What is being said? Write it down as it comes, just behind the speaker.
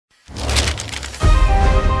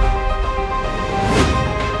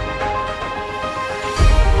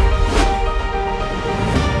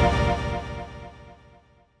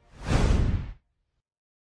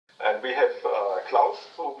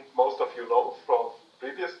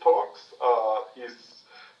his talks. He's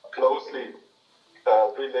closely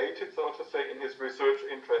related, so to say, in his research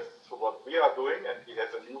interests to what we are doing, and he has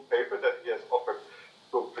a new paper that he has offered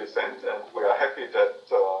to present, and we are happy that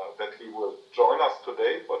that he will join us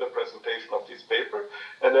today for the presentation of this paper.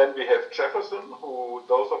 And then we have Jefferson, who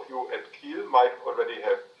those of you at Kiel might already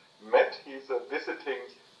have met. He's a visiting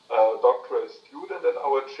doctoral student at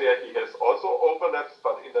our chair. He has also overlaps,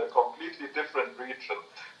 but in a completely different region.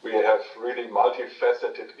 We have really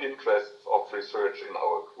multifaceted interests of research in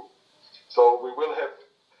our group. So we will have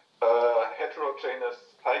heterogeneous,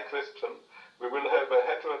 hi Christian, we will have a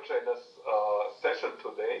heterogeneous session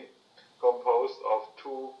today composed of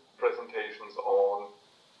two presentations on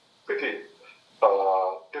pretty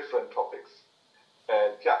different topics.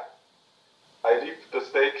 And yeah, I leave the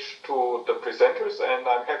stage to the presenters, and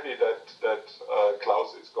I'm happy that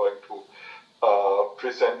Klaus is going to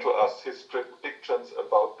present to us his predictions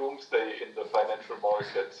about doomsday in the financial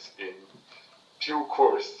markets in due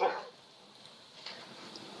course.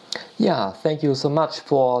 Yeah, thank you so much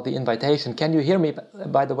for the invitation. Can you hear me,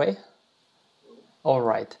 by the way? All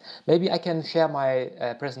right. Maybe I can share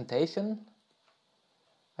my presentation.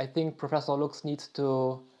 I think Professor Lux needs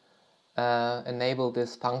to enable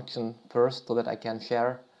this function first so that I can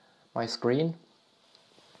share my screen.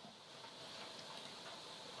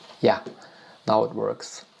 Yeah, now it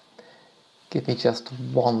works. Give me just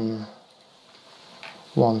one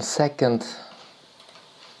second.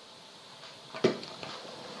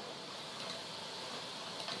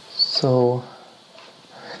 So,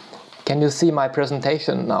 can you see my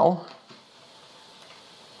presentation now?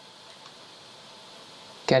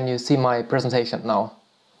 Can you see my presentation now?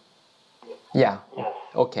 Yeah,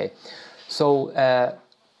 okay. So,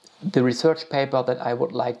 the research paper that I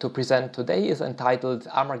would like to present today is entitled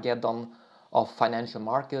Armageddon of Financial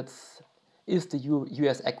Markets. Is the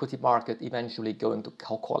US equity market eventually going to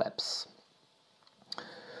collapse?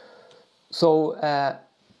 So,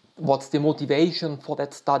 what's the motivation for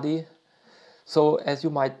that study? So, as you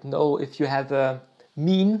might know, if you have a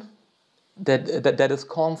mean that is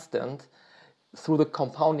constant, through the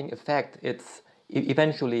compounding effect,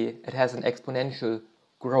 eventually it has an exponential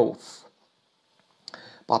growth.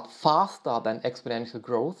 But faster than exponential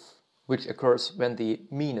growth, which occurs when the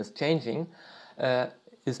mean is changing,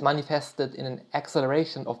 is manifested in an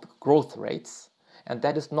acceleration of the growth rates, and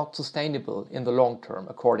that is not sustainable in the long term,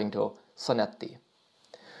 according to Sonetti.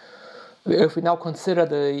 If we now consider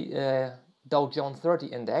the Dow Jones 30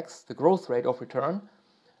 index, the growth rate of return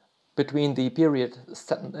between the period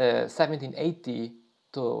 1780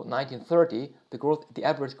 to 1930, the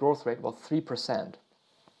average growth rate was 3%.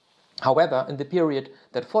 However, in the period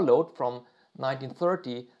that followed from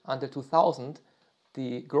 1930 until 2000,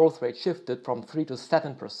 the growth rate shifted from 3 to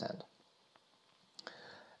 7%.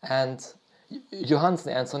 And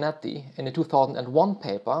Johansen and Sonetti, in a 2001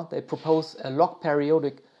 paper, they propose a log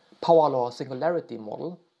periodic power law singularity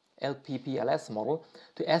model, LPPLS model,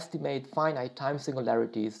 to estimate finite time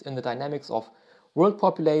singularities in the dynamics of world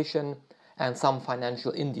population and some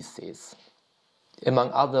financial indices.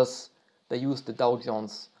 Among others, they used the Dow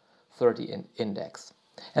Jones 30 index.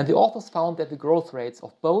 And the authors found that the growth rates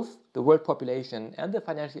of both the world population and the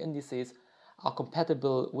financial indices are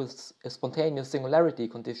compatible with a spontaneous singularity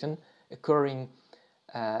condition occurring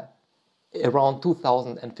around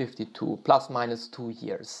 2052, plus minus 2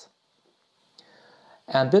 years.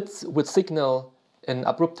 And this would signal an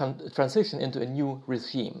abrupt transition into a new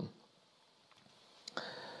regime.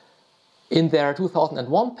 In their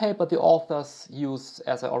 2001 paper, the authors use,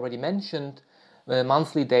 as I already mentioned,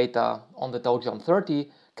 monthly data on the Dow Jones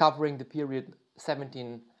 30, covering the period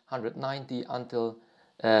 1790 until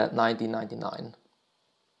 1999.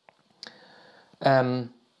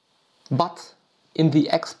 But in the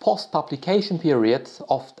ex post publication period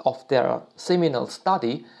of their seminal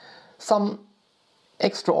study, some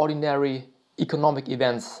extraordinary economic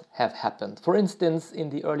events have happened. For instance, in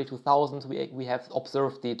the early 2000s, we have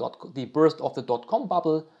observed the burst of the dot-com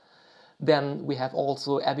bubble. Then we have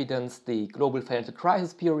also evidenced the global financial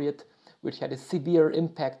crisis period, which had a severe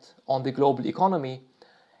impact on the global economy.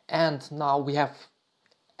 And now we have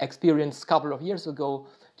experienced just a couple of years ago,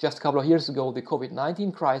 the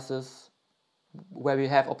COVID-19 crisis, where we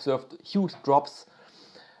have observed huge drops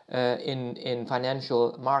in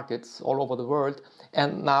financial markets all over the world.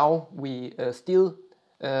 And now we still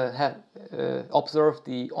have observed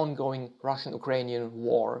the ongoing Russian-Ukrainian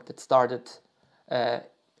war that started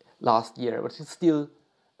last year, which is still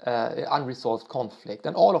unresolved conflict.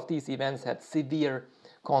 And all of these events had severe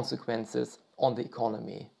consequences on the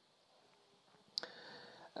economy.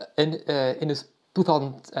 In his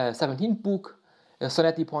 2017 book,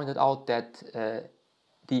 Sonetti pointed out that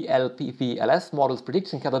the LPPLS model's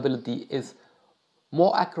prediction capability is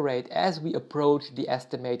more accurate as we approach the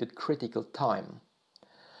estimated critical time.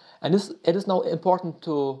 And it is now important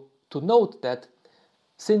to note that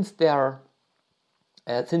since the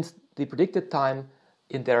predicted time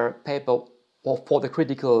in their paper for the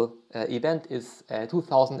critical event is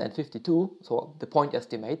 2052, so the point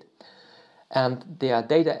estimate, and their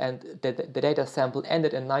data and the data sample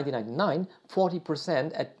ended in 1999,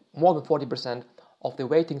 40%, at more than 40% of the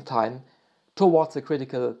waiting time towards the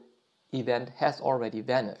critical event has already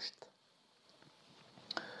vanished.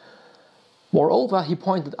 Moreover, he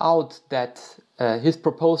pointed out that his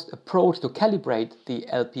proposed approach to calibrate the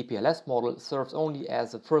LPPLS model serves only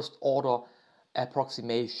as a first-order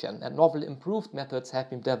approximation, and novel improved methods have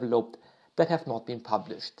been developed that have not been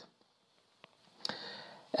published.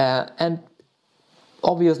 And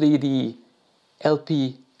obviously, the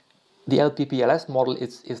LPPLS model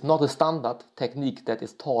is not a standard technique that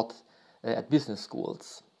is taught at business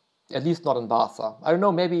schools, at least not in Barca. I don't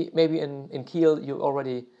know, maybe in Kiel you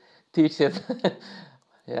already teach it.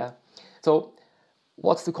 Yeah. So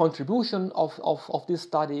what's the contribution of this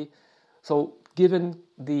study? So given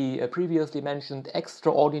the previously mentioned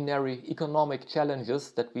extraordinary economic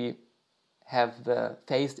challenges that we have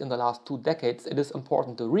faced in the last 2 decades, it is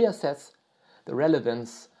important to reassess the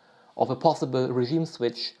relevance of a possible regime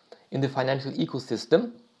switch in the financial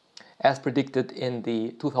ecosystem, as predicted in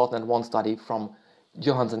the 2001 study from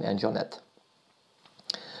Johansen and Jonnet.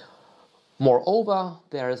 Moreover,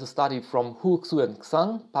 there is a study from Hu Xuan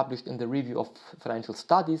Xang, published in the Review of Financial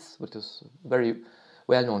Studies, which is a very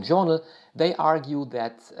well-known journal. They argue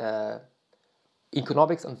that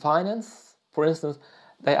economics and finance, for instance,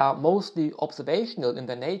 they are mostly observational in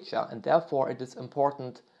their nature, and therefore it is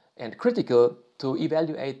important and critical to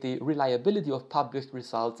evaluate the reliability of published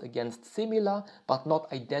results against similar but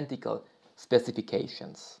not identical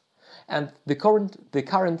specifications. And the current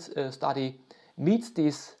study meets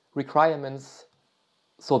these requirements,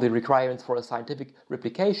 so the requirements for a scientific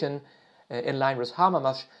replication in line with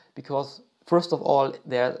Habermas, because first of all,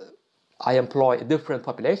 I employ a different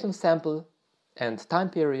population sample and time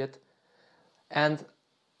period, and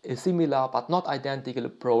a similar but not identical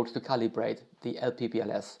approach to calibrate the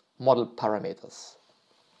LPPLS model parameters.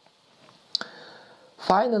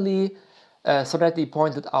 Finally, Sonetti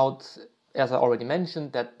pointed out, as I already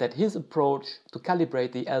mentioned, that his approach to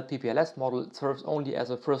calibrate the LPPLS model serves only as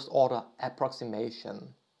a first-order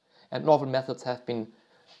approximation, and novel methods have been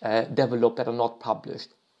developed that are not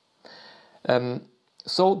published.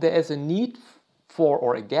 So there is a need for,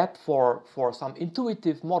 or a gap for some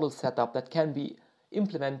intuitive model setup that can be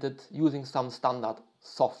implemented using some standard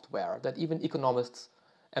software that even economists,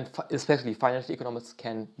 and especially financial economists,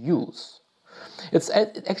 can use. It's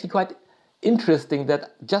actually quite interesting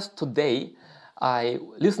that just today I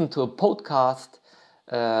listened to a podcast.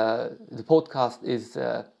 The podcast is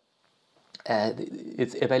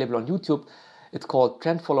it's available on YouTube. It's called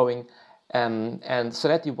Trend Following, and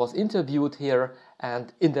Sonetti was interviewed here.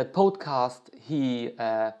 And in that podcast, he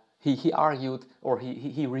argued, or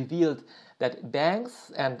he revealed, that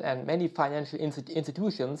banks and many financial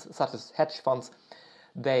institutions, such as hedge funds,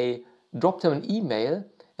 they dropped him an email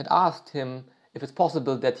and asked him if it's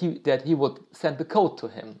possible that he would send the code to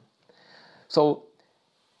him. So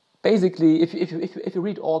basically, if you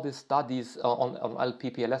read all these studies on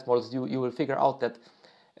LPPLS models, you will figure out that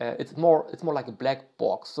it's more like a black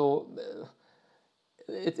box. So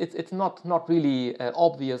it's not really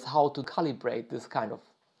obvious how to calibrate this kind of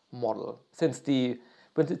model, since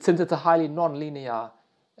it's a highly non-linear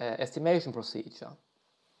estimation procedure.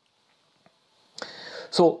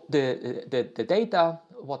 So the data,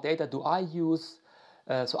 what data do I use?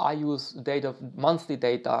 So I use monthly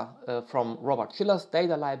data from Robert Schiller's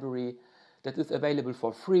data library that is available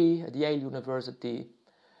for free at Yale University.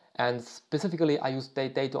 And specifically, I use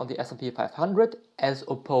data on the S&P 500 as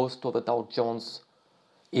opposed to the Dow Jones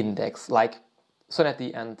index, like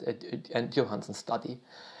Sonetti and Johansen study.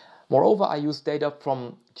 Moreover, I use data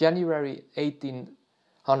from January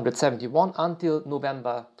 1871 until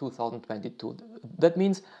November 2022. That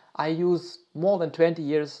means I use more than 20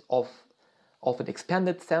 years of an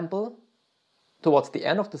expanded sample towards the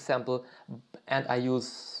end of the sample, and I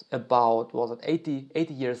use about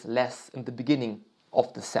 80 years less in the beginning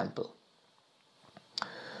of the sample.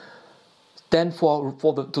 Then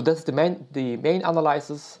that's the main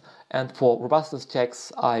analysis, and for robustness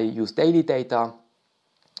checks I use daily data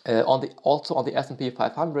also on the S&P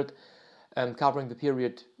 500, covering the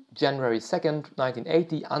period January 2nd,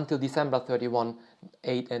 1980 until December 31,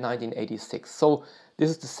 1986. So this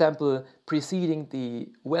is the sample preceding the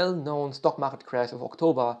well-known stock market crash of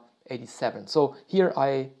October 87. So here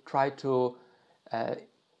I try to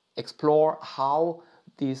explore how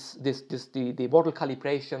the model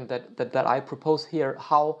calibration that I propose here,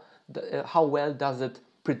 how well does it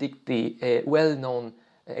predict the well-known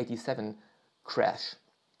 87 crash.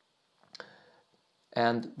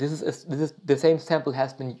 And this is the same sample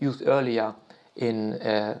has been used earlier in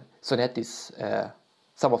Sonetti's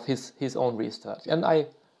some of his own research, and I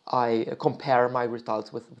compare my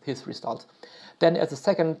results with his results. Then as a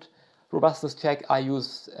second robustness check, I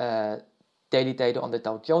use daily data on the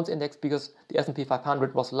Dow Jones index, because the S&P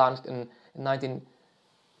 500 was launched in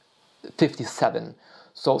 1957.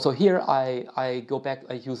 So here I go back,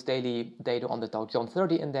 I use daily data on the Dow Jones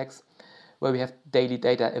 30 index, where we have daily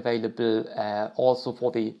data available also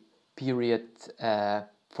for the period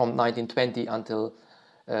from 1920 until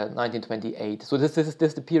 1928. So this is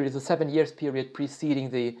the period, the 7 years period preceding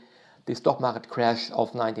the stock market crash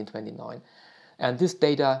of 1929. And this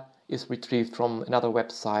data is retrieved from another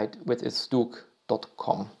website, which is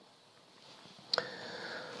stook.com.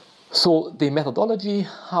 So the methodology,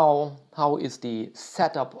 how is the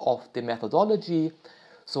setup of the methodology?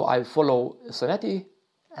 So I follow Sonetti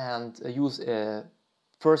and use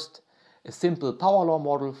first a simple power law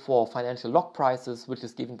model for financial log prices, which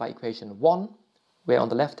is given by equation 1, where on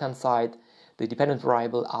the left-hand side the dependent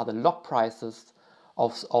variable are the log prices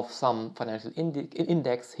of some financial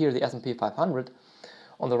index, here the S&P 500.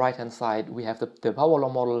 On the right-hand side we have the power law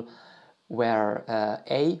model, where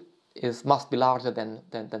A must be larger than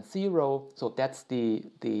 0, so that's the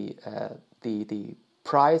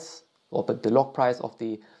price, or the log price of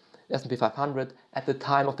the S&P 500 at the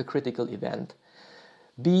time of the critical event.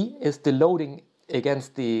 B is the loading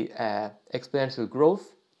against the exponential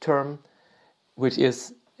growth term, which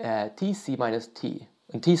is Tc minus T,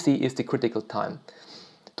 and Tc is the critical time,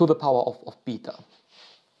 to the power of beta.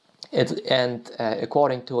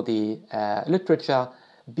 According to the literature,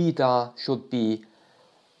 beta should be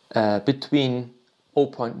between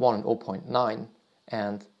 0.1 and 0.9,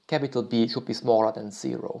 and capital B should be smaller than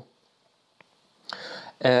 0.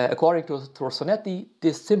 According to Sonetti,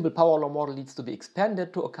 this simple power law model needs to be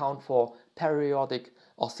expanded to account for periodic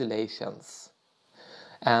oscillations.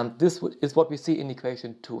 And this is what we see in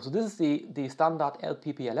equation 2. So this is the standard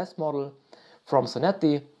LPPLS model from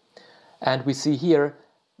Sonetti, and we see here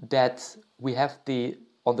that we have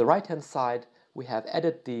on the right hand side we have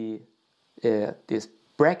added these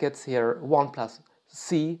brackets here, 1 plus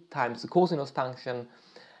c times the cosinus function,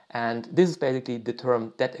 and this is basically the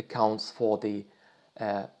term that accounts for the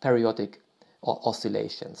periodic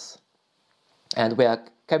oscillations, and where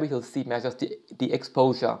capital C measures the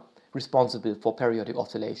exposure responsible for periodic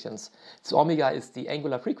oscillations. So omega is the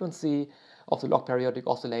angular frequency of the log periodic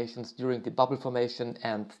oscillations during the bubble formation,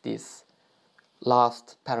 and this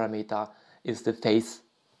last parameter is the phase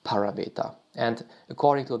parameter. And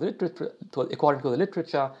according to the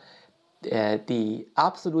literature, the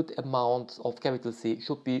absolute amount of capital C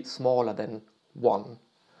should be smaller than 1.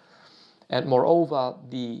 And moreover,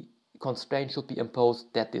 the constraint should be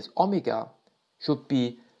imposed that this omega should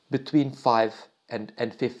be between 5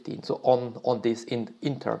 and 15, so on this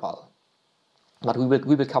interval. But we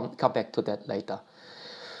will come back to that later.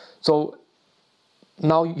 So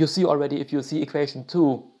now you see already, if you see equation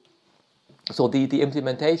 2, so the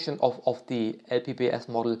implementation of the LPPS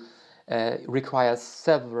model requires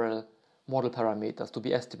several model parameters to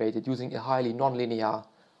be estimated using a highly nonlinear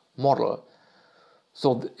model.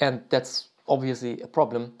 So, and that's obviously a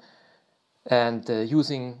problem. And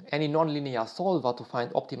using any nonlinear solver to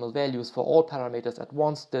find optimal values for all parameters at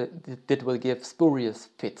once, that will give spurious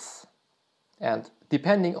fits. And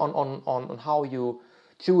depending on how you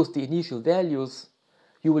choose the initial values,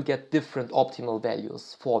 you will get different optimal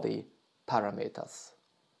values for the parameters,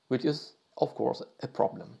 which is, of course, a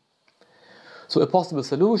problem. So a possible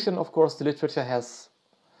solution, of course, the literature has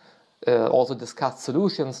also discussed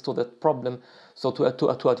solutions to that problem. So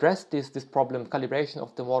to address this problem, calibration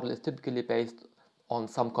of the model is typically based on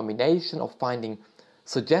some combination of finding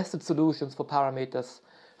suggested solutions for parameters,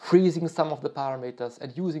 freezing some of the parameters,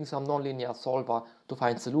 and using some nonlinear solver to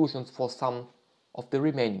find solutions for some of the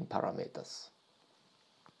remaining parameters.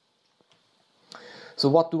 So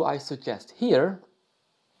what do I suggest here?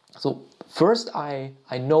 So first I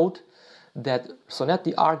note that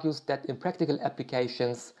Sonetti argues that in practical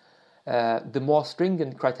applications the more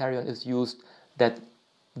stringent criterion is used, that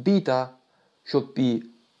beta should be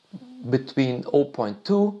between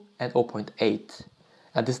 0.2 and 0.8,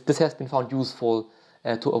 and this has been found useful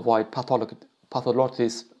to avoid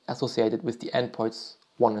pathologies associated with the endpoints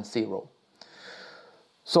 1 and 0.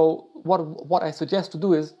 So what I suggest to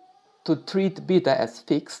do is to treat beta as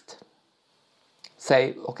fixed,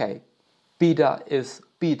 say, okay, beta is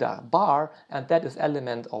beta bar, and that is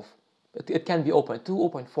element of, it can be 0.2,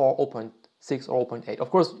 0.4, 0.6, or 0.8.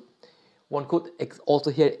 Of course, one could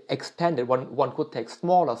also here expand it. One could take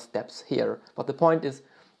smaller steps here, but the point is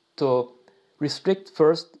to restrict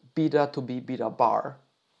first beta to be beta bar,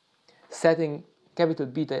 setting capital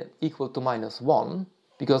beta equal to -1,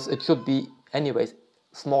 because it should be anyways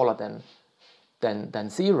smaller than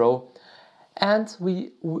 0. And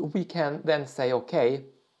we can then say, okay,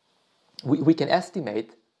 we can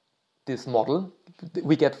estimate this model.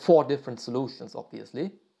 We get 4 different solutions,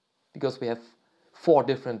 obviously, because we have 4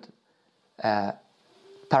 different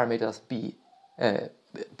parameters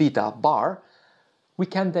beta bar. We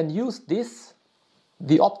can then use this,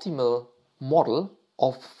 the optimal model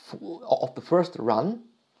of the first run,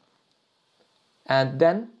 and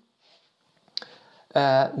then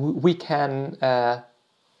we can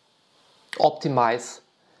optimize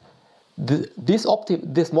this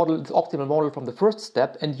optimal model from the first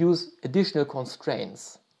step and use additional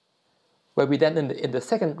constraints, where we then in the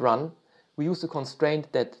second run we use the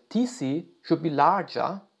constraint that TC should be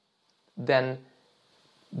larger than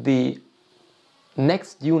the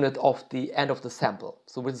next unit of the end of the sample,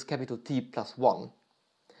 so which is capital T plus 1.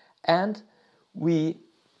 And we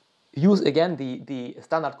use again the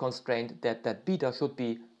standard constraint that beta should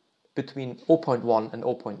be between 0.1 and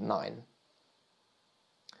 0.9.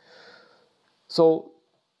 So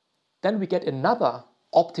then we get another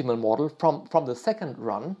optimal model from the second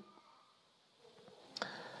run.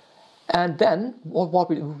 And then what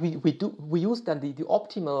we do, we use then the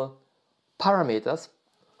optimal parameters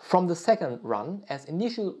from the second run as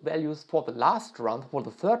initial values for the last run, for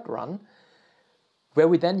the third run, where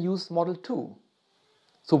we then use model 2.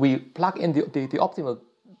 So we plug in the optimal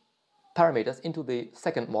parameters into the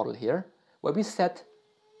second model here, where we set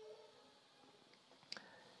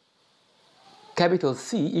capital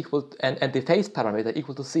C equal and the phase parameter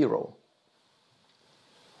equal to 0.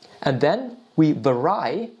 And then we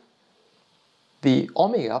vary the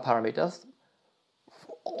omega parameters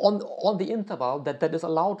on the interval that is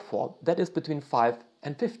allowed for, that is between 5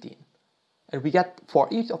 and 15. And we get for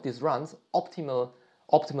each of these runs optimal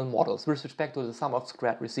models with respect to the sum of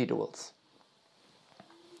squared residuals.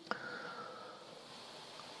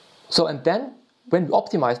 So, and then when we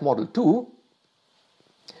optimize model 2,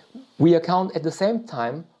 we account at the same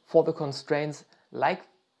time for the constraints like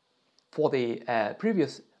for the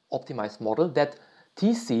previous optimized model, that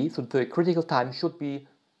TC, so the critical time, should be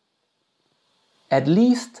at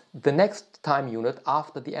least the next time unit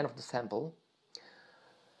after the end of the sample.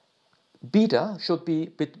 Beta should be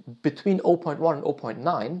between 0.1 and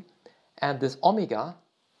 0.9, and this omega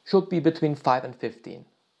should be between 5 and 15,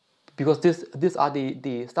 because these are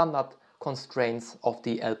the standard constraints of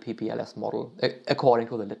the LPBLS model according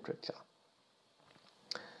to the literature.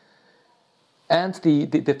 And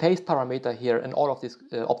the phase parameter here in all of these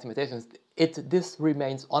optimizations, this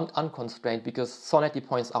remains unconstrained, because Sonetti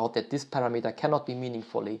points out that this parameter cannot be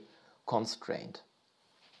meaningfully constrained.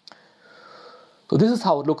 So this is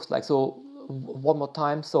how it looks like. So one more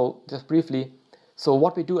time, so just briefly, so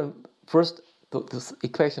what we do in first, this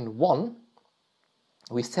equation 1,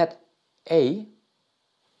 we set A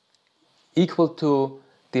equal to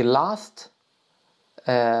the last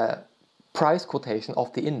price quotation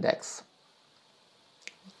of the index,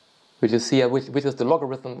 which is here, which is the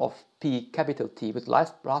logarithm of P capital T, with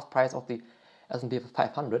last price of the S&P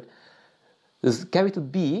 500. This capital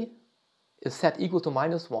B is set equal to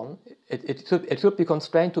 -1. It should be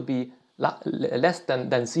constrained to be less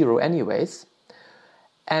than 0 anyways.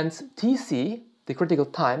 And TC, the critical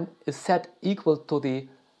time, is set equal to the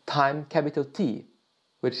time capital T,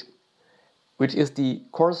 which is the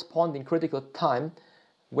corresponding critical time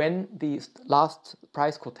when the last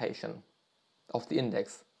price quotation of the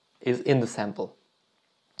index is in the sample.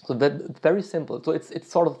 So that's very simple. So it's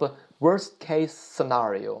sort of the worst case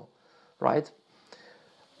scenario, right?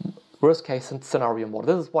 Worst case scenario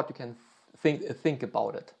model. This is what you can think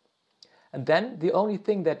about it. And then the only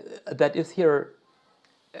thing that is here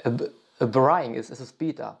varying is this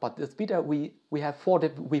beta. But this beta we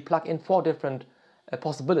plug in 4 different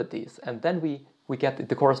possibilities, and then we get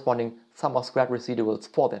the corresponding sum of squared residuals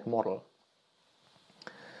for that model.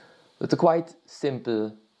 It's a quite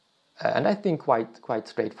simple and I think quite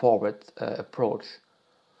straightforward approach.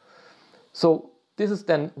 So this is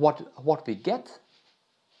then what we get.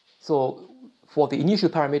 So for the initial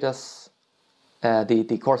parameters,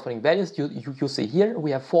 the corresponding values you see here,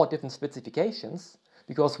 we have 4 different specifications,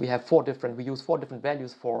 because we use 4 different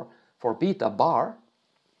values for beta bar,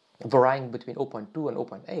 varying between 0.2 and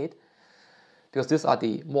 0.8, because these are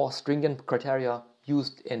the more stringent criteria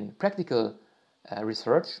used in practical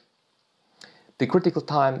research. The critical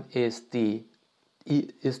time is the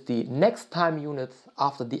next time unit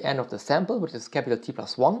after the end of the sample, which is capital T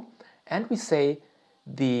plus 1, and we say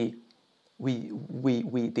the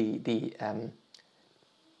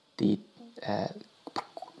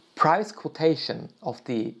price quotation of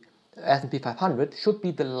the S&P 500 should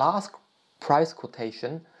be the last price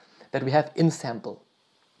quotation that we have in sample.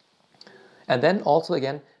 And then also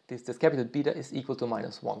again, this capital beta is equal to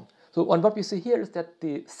 -1. So and what we see here is that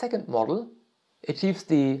the second model achieves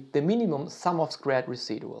the minimum sum of squared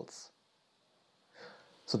residuals.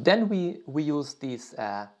 So then we use these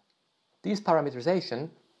parameterization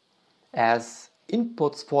as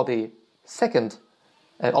inputs for the second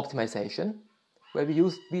optimization, where we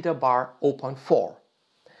use beta bar 0.4.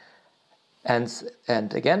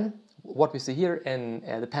 And again, what we see here in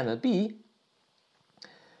the panel B,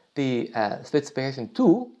 the specification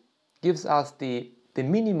 2 gives us the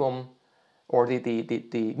minimum, or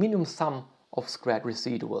the minimum sum of squared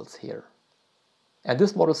residuals here. And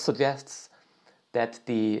this model suggests that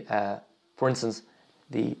for instance,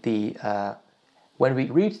 when we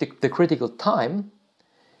reach the critical time,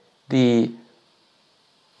 the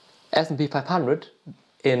S&P 500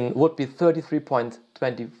 would be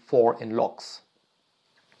 33.24 in logs.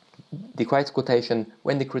 The price quotation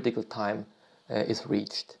when the critical time is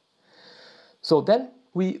reached. So then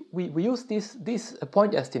we use this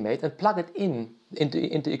point estimate and plug it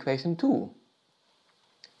into equation 2.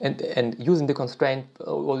 And using the constraint,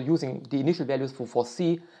 or using the initial values for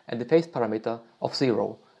C and the phase parameter of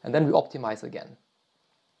 0. And then we optimize again.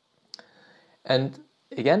 And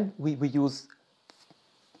again, we use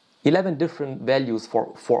 11 different values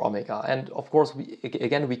for omega. And of course, we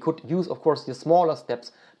could use, of course, the smaller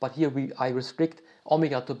steps, but here I restrict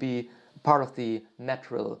omega to be part of the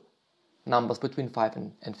natural numbers between 5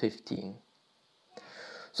 and 15.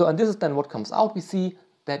 So, and this is then what comes out. We see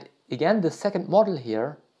that, again, the second model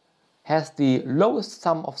here has the lowest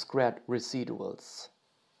sum of squared residuals.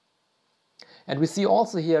 And we see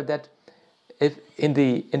also here that if in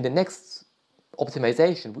the next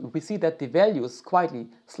optimization, we see that the values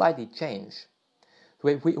slightly change.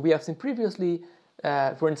 We have seen previously,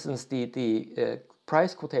 for instance, the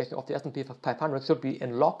price quotation of the S&P 500 should be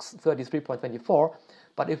in logs 33.24,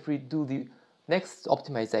 but if we do the next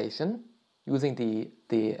optimization using the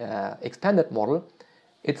expanded model,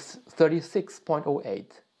 it's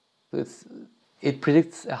 36.08. So it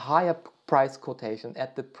predicts a higher price quotation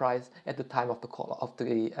at the time of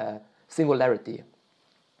the singularity.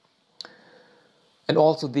 And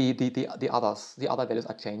also the other values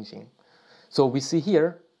are changing. So we see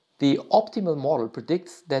here the optimal model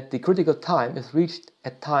predicts that the critical time is reached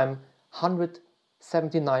at time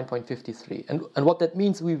 179.53. And what that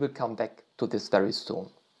means, we will come back to this very soon.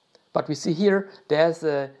 But we see here there is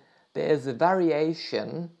a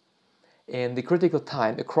variation in the critical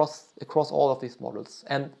time across all of these models,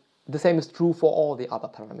 and the same is true for all the other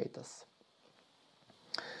parameters.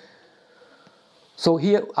 So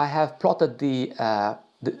here I have plotted the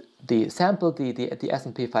sample, the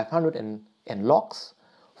S&P 500 in logs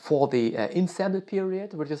for the in-sample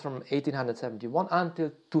period, which is from 1871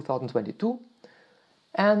 until 2022,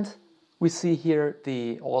 and we see here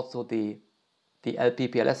also the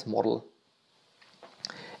LPPLS model,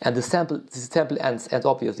 and the sample ends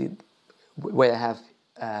obviously where I have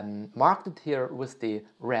marked it here with the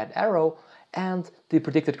red arrow, and the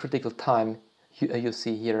predicted critical time you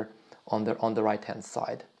see here on the right hand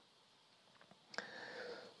side.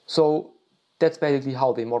 So that's basically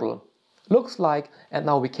how the model looks like, and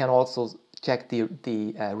now we can also check the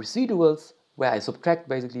residuals, where I subtract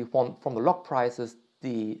basically from the log prices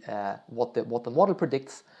what the model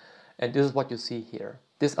predicts, and this is what you see here.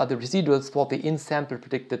 These are the residuals for the in-sample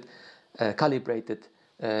predicted calibrated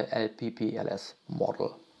LPPLS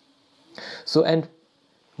model. So, and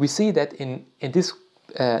we see that in this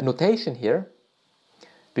notation here,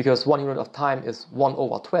 because 1 unit of time is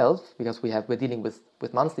 1/12, because we're dealing with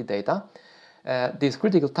monthly data, this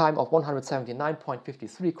critical time of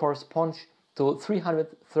 179.53 corresponds to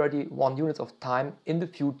 331 units of time in the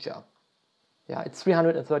future. Yeah, it's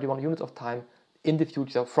 331 units of time in the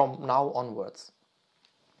future from now onwards.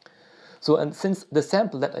 So, and since the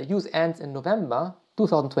sample that I use ends in November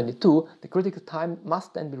 2022, the critical time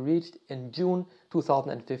must then be reached in June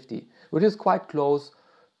 2050, which is quite close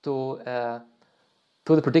to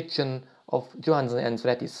the prediction of Johansson and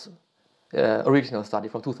Svetti's original study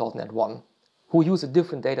from 2001, who used a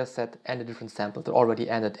different data set and a different sample that already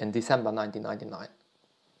ended in December 1999.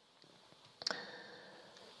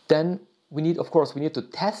 Then we need to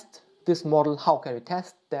test this model. How can we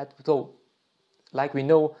test that? So, like we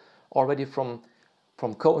know already from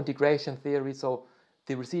co-integration theory. So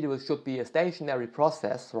the residual should be a stationary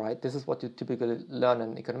process, right? This is what you typically learn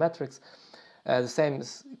in econometrics. The same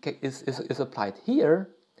is applied here,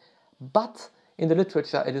 but in the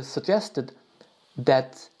literature it is suggested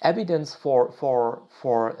that evidence for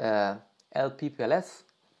LPPLS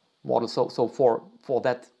model, so for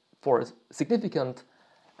a significant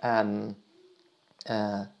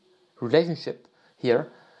relationship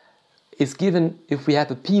here, is given if we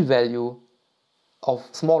have a p-value of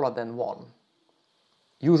smaller than 1.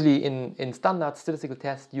 Usually in standard statistical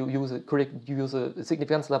tests you use a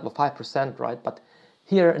significance level of 5%, right? But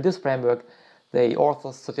here in this framework the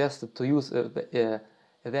authors suggested to use a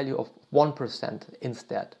value of 1%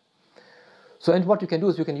 instead. So, and what you can do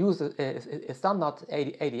is you can use a standard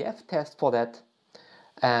ADF test for that,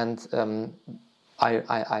 and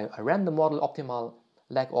I ran the model. Optimal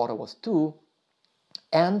lag order was 2,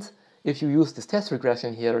 and if you use this test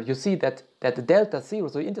regression here, you see that the delta 0,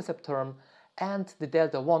 so the intercept term, and the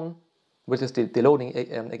delta 1, which is the loading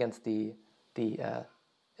against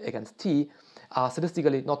against t, are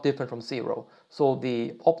statistically not different from 0. So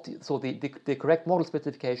the correct model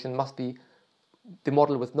specification must be the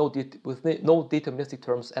model with no deterministic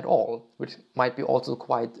terms at all, which might be also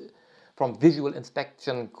quite, from visual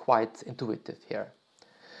inspection, quite intuitive here.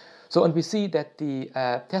 So, and we see that the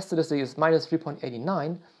test statistic is minus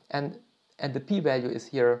 3.89, and the p-value is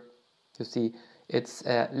here. You see, it's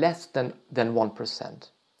less than 1%.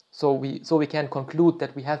 So we can conclude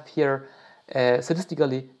that we have here a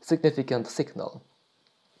statistically significant signal,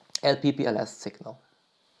 LPPLS signal.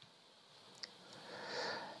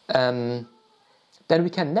 Then we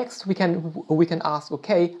can ask,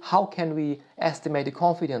 okay, how can we estimate the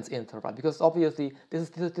confidence interval? Because obviously this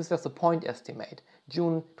is just a point estimate.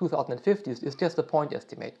 June 2050 is just a point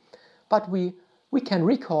estimate. But we can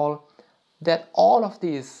recall that all of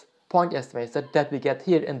these point estimates that we get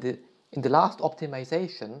here in the last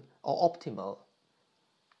optimization are optimal.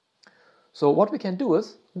 So what we can do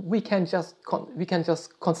is we can just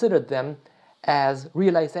consider them as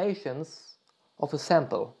realizations of a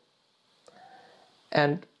sample.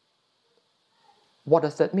 And what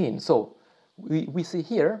does that mean? So we see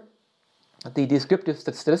here the descriptive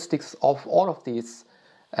statistics of all of these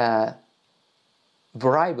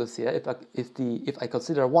variables here. If I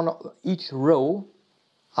consider each row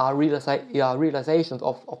are realizations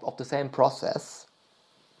of the same process.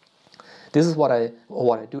 This is what I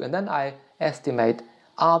do, and then I estimate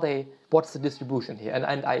what's the distribution here,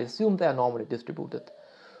 and I assume they are normally distributed.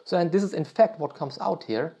 So, and this is in fact what comes out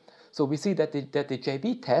here. So we see that the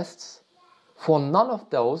JB tests, for none of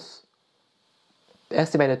those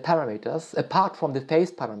estimated parameters, apart from the phase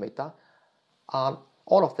parameter,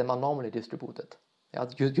 all of them are normally distributed. Yeah,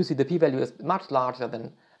 you see the p-value is much larger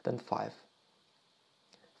than 5%.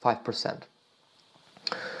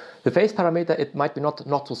 The phase parameter, it might be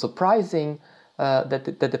not so surprising that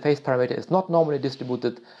the phase parameter is not normally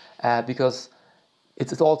distributed because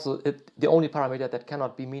it's also the only parameter that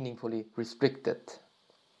cannot be meaningfully restricted.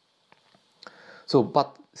 So,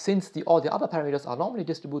 but since all the other parameters are normally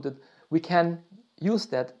distributed, we can use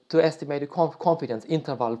that to estimate a confidence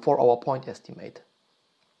interval for our point estimate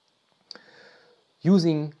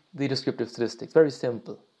using the descriptive statistics. Very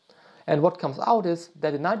simple. And what comes out is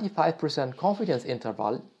that a 95% confidence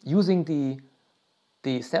interval using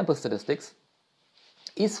the sample statistics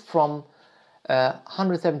is from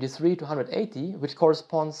 173 to 180, which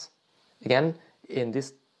corresponds, again, in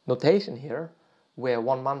this notation here, where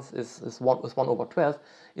 1 month is 1/12,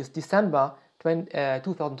 is December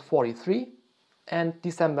 2043 and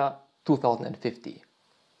December 2050.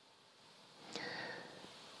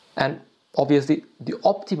 And obviously, the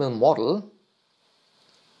optimal model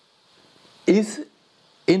is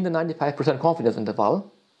in the 95% confidence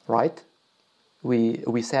interval, right?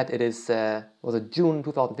 We said it is was it June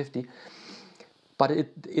 2050, but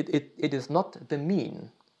it is not the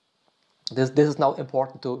mean. This is now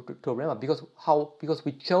important to remember because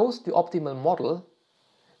we chose the optimal model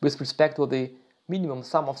with respect to the minimum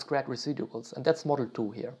sum of squared residuals, and that's model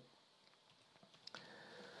 2 here.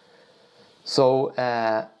 So,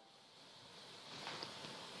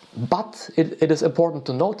 but it is important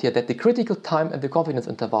to note here that the critical time and the confidence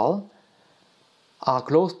interval are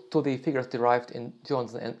close to the figures derived in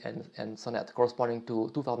Johnson and Sonnet, corresponding to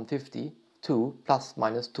 2052 plus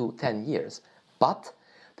minus 10 years. But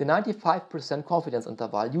the 95% confidence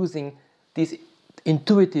interval using this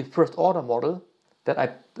intuitive first order model that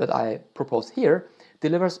I propose here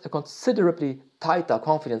delivers a considerably tighter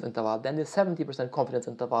confidence interval than the 70% confidence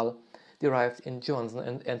interval derived in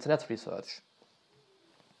Johnson and Sonnet's research.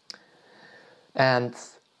 And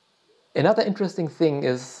another interesting thing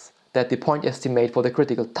is that the point estimate for the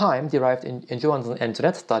critical time derived in Johansson and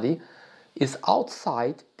Sonnet study is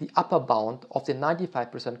outside the upper bound of the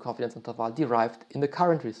 95% confidence interval derived in the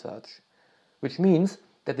current research, which means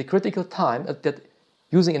that the critical time, that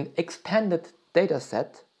using an expanded data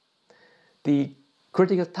set, the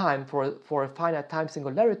critical time for a finite time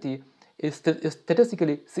singularity is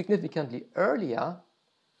statistically significantly earlier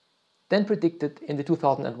than predicted in the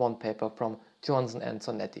 2001 paper from Johansson and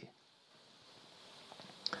Sonetti.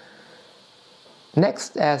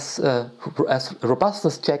 Next, as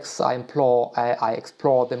robustness checks, I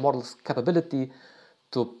explore the model's capability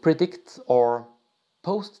to predict or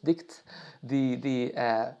post-dict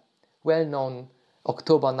the well-known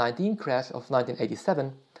October 19 crash of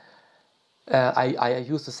 1987. I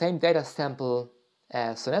used the same data sample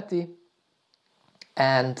as Sonetti,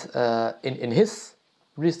 and in his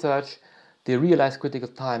research, the realized critical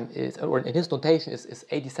time is, or in his notation, is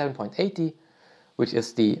 87.80, which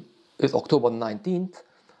is October 19th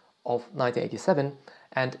of 1987,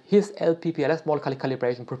 and his LPPLS model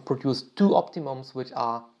calibration produced two optimums, which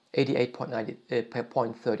are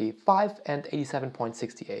 88.35 and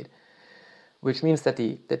 87.68, which means that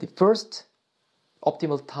the first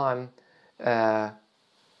optimal time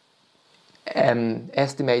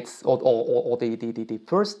estimates, or the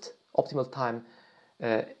first optimal time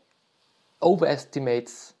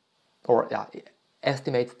overestimates, or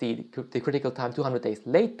estimates the critical time 200 days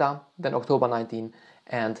later than October 19,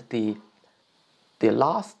 and the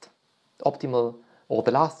last optimal, or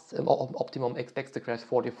the last optimum expects the crash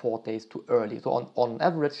 44 days too early. So on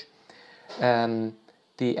average,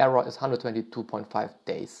 the error is 122.5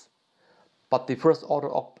 days. But the first order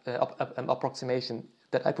approximation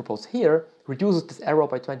that I propose here reduces this error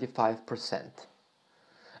by 25%.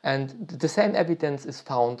 And the same evidence is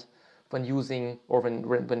found when using, or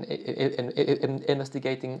when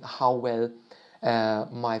investigating how well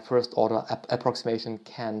my first order approximation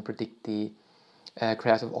can predict the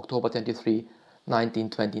crash of October 23,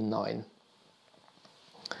 1929.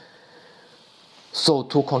 So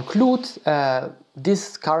to conclude,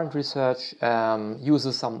 this current research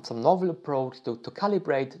uses some novel approach to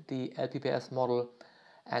calibrate the LPPS model,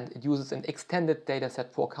 and it uses an extended data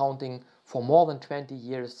set for accounting for more than 20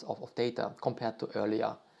 years of data compared to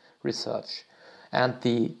earlier research. And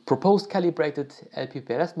the proposed calibrated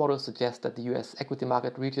LPPS model suggests that the US equity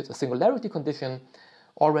market reaches a singularity condition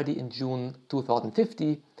already in June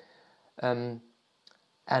 2050, and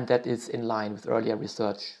that is in line with earlier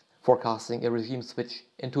research forecasting a regime switch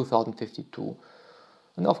in 2052.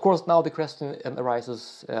 And of course, now the question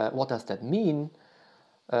arises, what does that mean?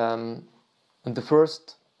 And the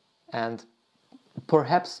first and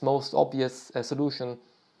perhaps most obvious solution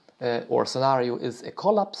or scenario is a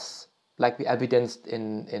collapse, like we evidenced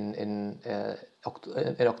in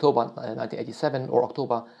October 1987 or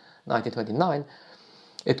October 1929.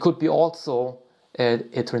 It could be also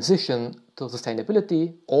a transition to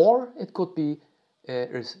sustainability, or it could be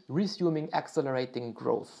resuming accelerating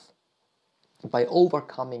growth by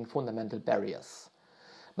overcoming fundamental barriers.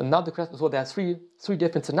 But now the question, so there are three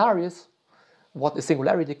different scenarios what a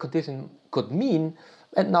singularity condition could mean,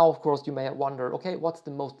 and now of course you may wonder, okay, what's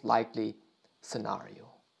the most likely scenario?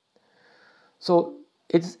 So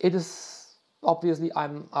it is obviously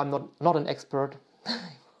I'm not an expert.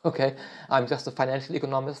 Okay, I'm just a financial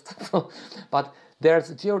economist. But there's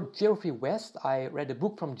Geoffrey West. I read a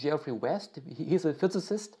book from Geoffrey West. He's a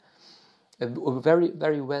physicist, a very,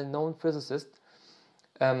 very well-known physicist.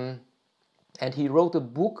 And he wrote a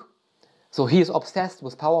book. So he is obsessed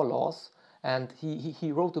with power laws. And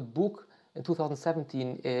he wrote a book in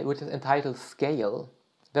 2017 which is entitled Scale.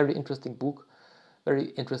 Very interesting book, very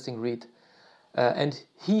interesting read. And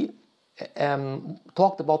he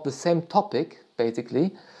talked about the same topic,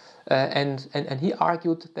 basically. And he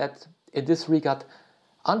argued that in this regard,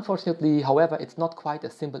 unfortunately, however, it's not quite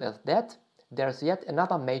as simple as that. There's yet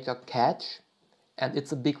another major catch, and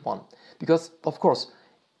it's a big one. Because, of course,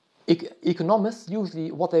 economists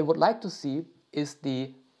usually, what they would like to see is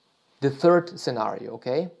the third scenario,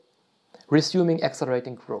 okay? Resuming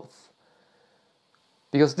accelerating growth.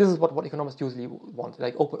 Because this is what economists usually want,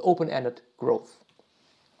 like open-ended growth.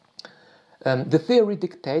 The theory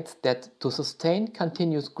dictates that to sustain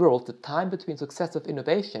continuous growth, the time between successive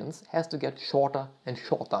innovations has to get shorter and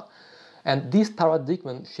shorter. And these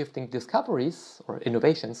paradigm-shifting discoveries or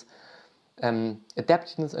innovations,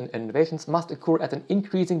 adaptations and innovations must occur at an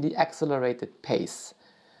increasingly accelerated pace.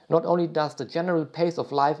 Not only does the general pace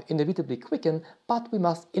of life inevitably quicken, but we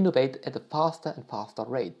must innovate at a faster and faster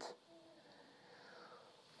rate.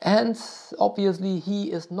 And obviously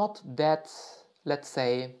he is not that, let's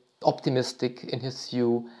say, optimistic in his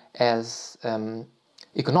view as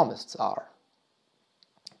economists are,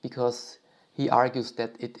 because he argues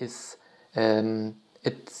that it's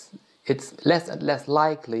less and less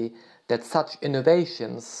likely that such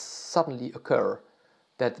innovations suddenly occur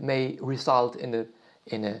that may result in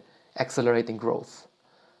a accelerating growth.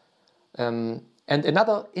 And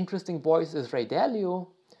another interesting voice is Ray Dalio,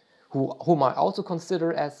 whom I also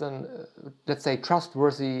consider as an, let's say,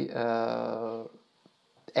 trustworthy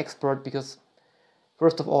expert, because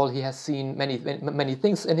first of all, he has seen many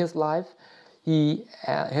things in his life. He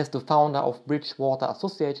is the founder of Bridgewater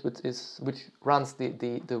Associates, which runs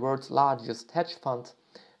the world's largest hedge fund,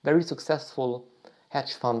 very successful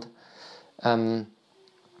hedge fund, and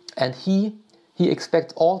he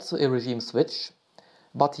expects also a regime switch,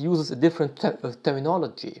 but he uses a different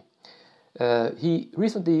terminology. He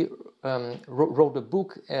recently wrote a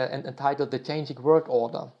book entitled The Changing World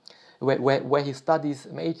Order, where he studies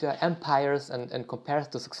major empires and compares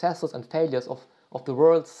the successes and failures of the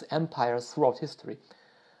world's empires throughout history.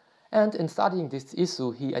 And in studying this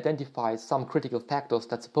issue, he identifies some critical factors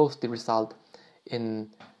that supposedly result in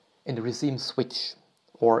the regime switch,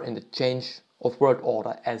 or in the change of world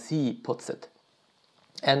order, as he puts it.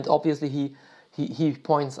 And obviously he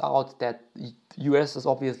points out that the US is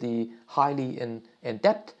obviously highly in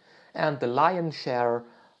debt, and the lion's share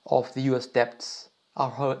of the US debts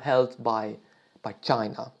are held by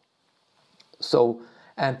China. So,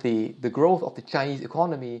 and the growth of the Chinese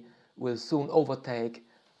economy will soon overtake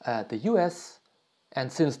the US,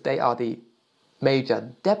 and since they are the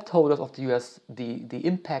major debt holders of the US, the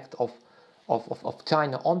impact of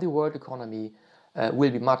China on the world economy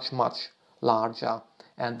will be much larger.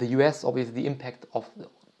 And the US, obviously, the impact of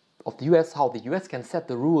the US, how the US can set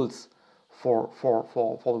the rules for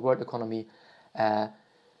the world economy,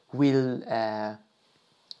 will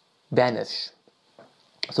vanish.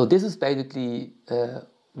 So this is basically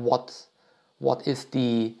what is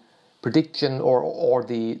the prediction or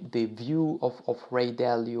the view of Ray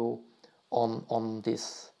Dalio on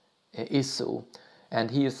this issue. And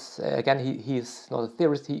he is again he is not a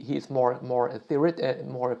theorist. He is more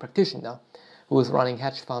a practitioner who is running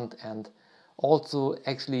hedge fund, and also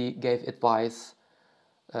actually gave advice.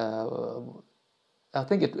 I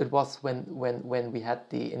think it was when we had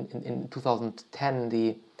in 2010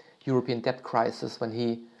 the European debt crisis, when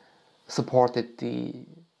he supported the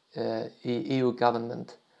EU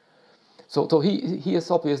government. So he is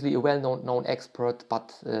obviously a well-known expert,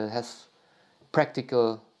 but has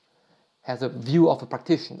a view of a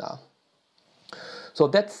practitioner. So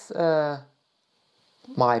that's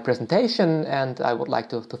my presentation, and I would like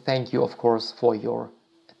to thank you, of course, for your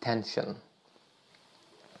attention.